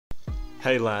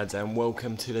Hey lads, and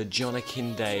welcome to the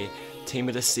AKINDE Team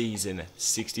of the Season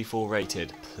 64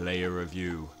 rated player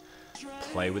review.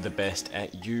 Play with the best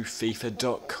at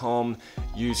ufifa.com.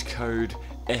 Use code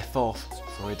FOFF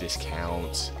for a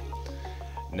discount.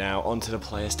 Now onto the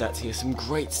player stats here. Some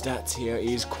great stats here.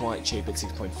 He is quite cheap at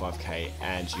 6.5k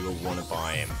and you will want to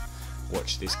buy him.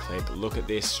 Watch this clip, look at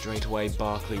this, straight away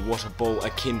Barkley, what a ball,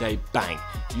 AKINDE, bang!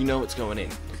 You know what's going in.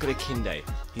 Look at AKINDE,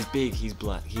 he's big, he's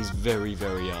black, he's very,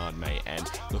 very hard, mate, and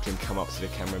look at him come up to the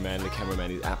cameraman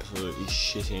is absolutely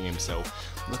shitting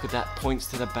himself. Look at that, points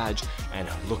to the badge, and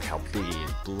look how big he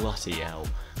is, bloody hell.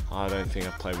 I don't think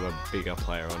I've played with a bigger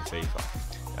player on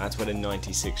FIFA. That's where the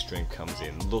 96 strength comes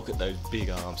in. Look at those big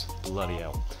arms, bloody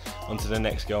hell. On to the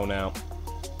next goal now.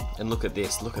 And look at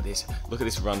this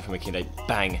run from AKINDE,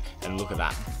 bang, and look at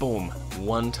that, boom,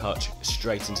 one touch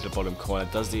straight into the bottom corner,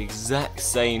 does the exact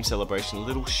same celebration, a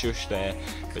little shush there,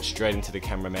 but straight into the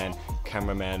cameraman.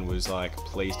 Cameraman was like,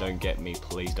 please don't get me,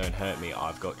 please don't hurt me,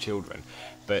 I've got children.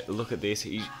 But look at this,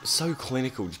 he's so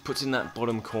clinical, just puts in that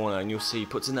bottom corner, and you'll see, he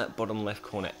puts in that bottom left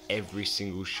corner every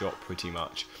single shot pretty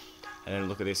much. And then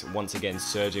look at this, once again,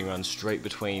 surging run straight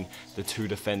between the two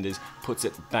defenders, puts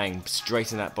it, bang,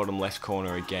 straight in that bottom left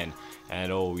corner again.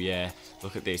 And oh yeah,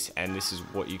 look at this, and this is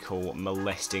what you call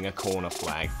molesting a corner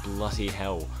flag. Bloody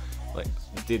hell.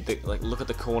 Look at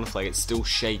the corner flag, it's still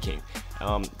shaking.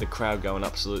 The crowd going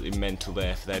absolutely mental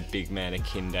there for their big man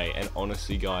AKINDE. And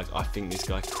honestly guys, I think this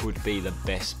guy could be the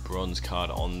best bronze card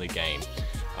on the game.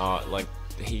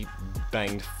 He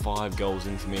banged 5 goals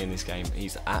into me in this game.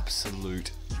 He's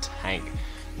absolute tank.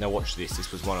 Now watch this,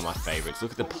 this was one of my favourites.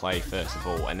 Look at the play first of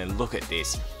all, and then look at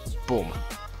this. Boom.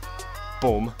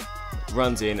 Boom.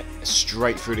 Runs in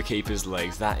straight through the keeper's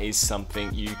legs. That is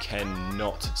something you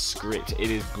cannot script. It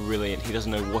is brilliant. He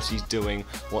doesn't know what he's doing,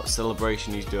 what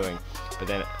celebration he's doing, but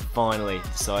then finally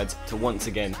decides to once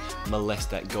again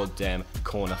molest that goddamn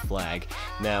corner flag.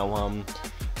 Now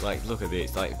look at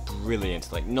this,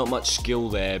 brilliant, not much skill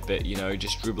there, but you know,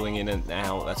 just dribbling in and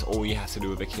out, that's all you have to do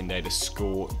with AKINDE to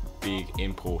score big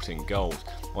important goals.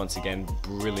 Once again,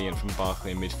 brilliant from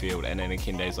Barkley in midfield, and then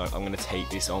AKINDE's like, I'm going to take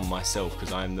this on myself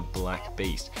because I am the black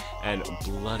beast. And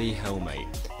bloody hell mate,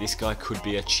 this guy could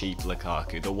be a cheap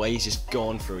Lukaku. The way he's just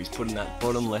gone through, he's putting that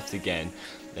bottom left again,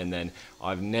 and then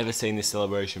I've never seen this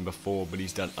celebration before, but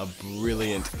he's done a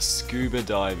brilliant scuba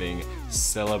diving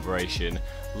celebration.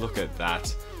 Look at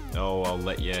that. Oh, I'll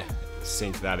let you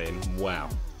sink that in. Wow.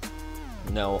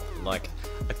 Now,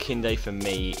 AKINDE for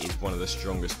me is one of the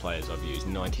strongest players I've used,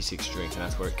 96 strength, and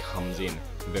that's where it comes in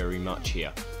very much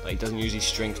here. He doesn't use his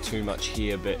strength too much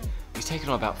here, but he's taken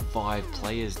on about 5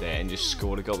 players there and just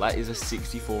scored a goal. That is a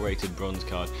 64 rated bronze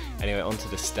card. Anyway, onto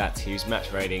the stats. His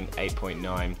match rating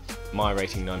 8.9, my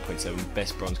rating 9.7,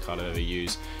 best bronze card I've ever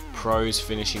used. Pros,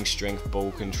 finishing strength,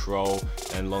 ball control,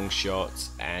 and long shots,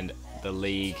 and the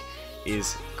league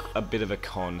is a bit of a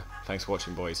con. Thanks for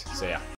watching, boys. See ya.